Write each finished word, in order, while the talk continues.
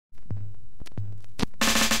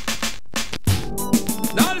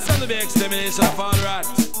will be extermination of all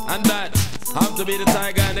rats and bats. I'm to be the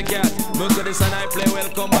tiger and the cat. Look at this and I play well,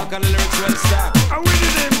 come back and the lyrics well start. I win to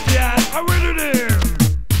them, cat, I win to them.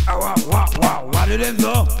 What do them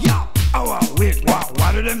so? Yo. Wait,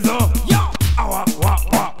 what do them so? Yo. What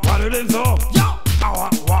do them so? Yo.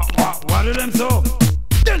 What do them so?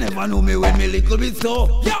 They never know me when me little bit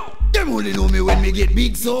so. Yo. Them only know me when me get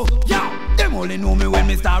big so. Yo. Them only know me when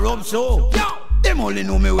me start up show. Yo. Them only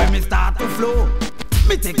know me when me start to flow.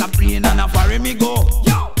 Me take a plane and a ferry me go.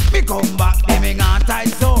 Yo. Me come back, they me gone tight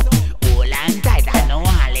so. Hold on tight, I know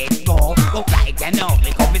I let go. Go right and now,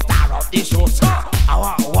 because me start up the show. So,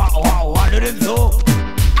 what do them so?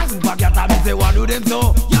 I super cat and me say, what do them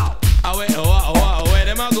so? Yo. Where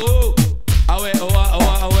them a go?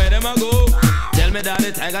 Where them a go? Tell me that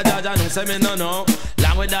the tiger judge and who say me no know.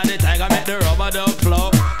 Long with that the tiger make the rubber dub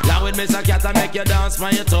flow. Long with Mr. Cat and make you dance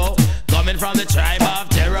from your toe. Coming from the tribe of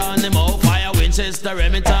Geronimo, Fire, Winchester,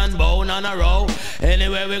 Remington, Bone on a row.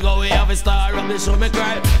 Anywhere we go, we have a star up the show. Me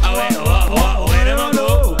cry, where them a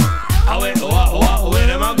go? Where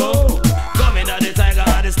them a go? Coming that the tiger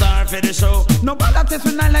and the star for the show. No bother test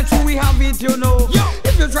when I let you, we have it, you know. Yo.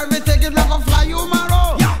 If you try to take it like a fly, you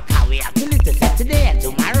marrow. How we have to live to set today and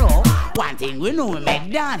tomorrow. One thing we know, we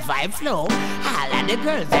make dance vibe flow. All of the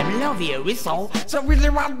girls, them love here we so. So really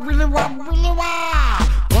want.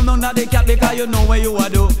 Come down to the cat because you know where you are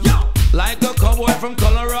do. Yo. Like a cowboy from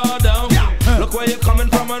Colorado. Look where you're coming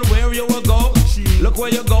from and where you will go. Look where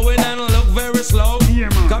you're going and look very slow.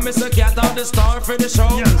 Come Mr. Cat out the star for the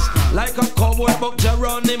show. Like a cowboy book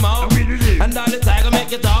Geronimo. And all the tiger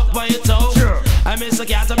make you talk by your toe. And Mr.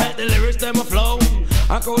 Cat to make the lyrics them a flow.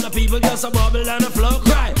 And call the people just a bubble and a flow.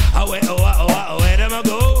 Cry, where them a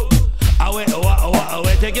go?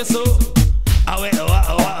 Where take your soul? Where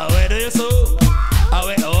do you soul?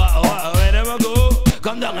 Where them a go?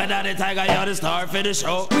 Come down and the tiger, you're the star for the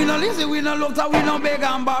show. We no lazy, we no look, we no beg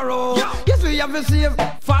and borrow. Yes, we have to save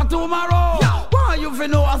for tomorrow. Why you fi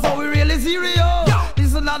know us how we really serious?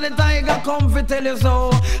 This is not the tiger come fi tell you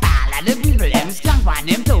so. All of the people, them stamp on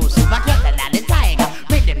them toes. Super cat and the tiger,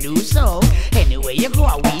 make them do so. Anyway you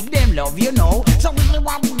go, we them love you know. So really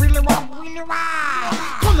want.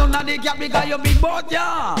 Come down to the cat because you big boat,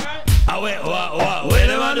 yeah. Where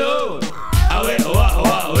them a do? Where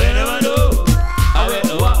them a do?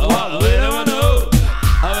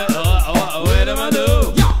 Where them a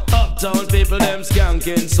do? Uptown people them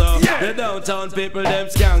skanking so. The downtown people them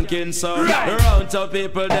skanking so. The roundtown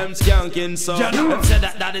people them skanking so. Them say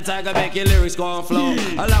that the tiger make your lyrics go and flow.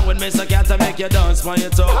 Along with Mr. Cat to make you dance on your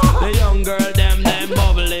toe. The young girl them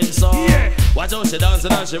bubbling so. Watch how she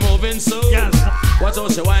dancing and she moving so. Watch how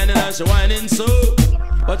she whining and she whining so.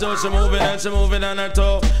 Watch how she moving on her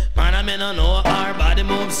toe. Man, I mean I know her body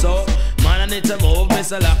moves so. Man, I need to move,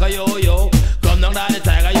 Mr. Like a yo-yo. Come down to the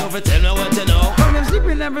tiger, you fi tell me what you know. When them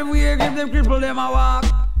sleeping everywhere, give them cripple them a walk.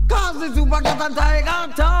 Cause the super cat and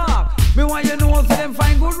tiger talk. Me want you know so them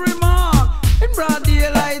find good remark. In broad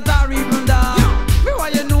daylight or even dark. Me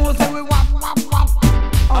want you know so we wap.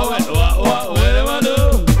 Where them a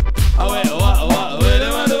do? Where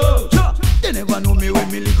them a do? They never know me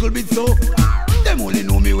when me little bit so. Them only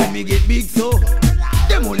know me when me get big so.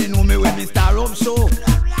 Them only know me when me star up show.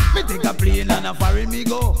 Me take a plane and a ferry me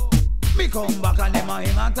go. Me come back and them a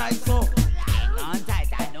hang on tight so. Hang on tight.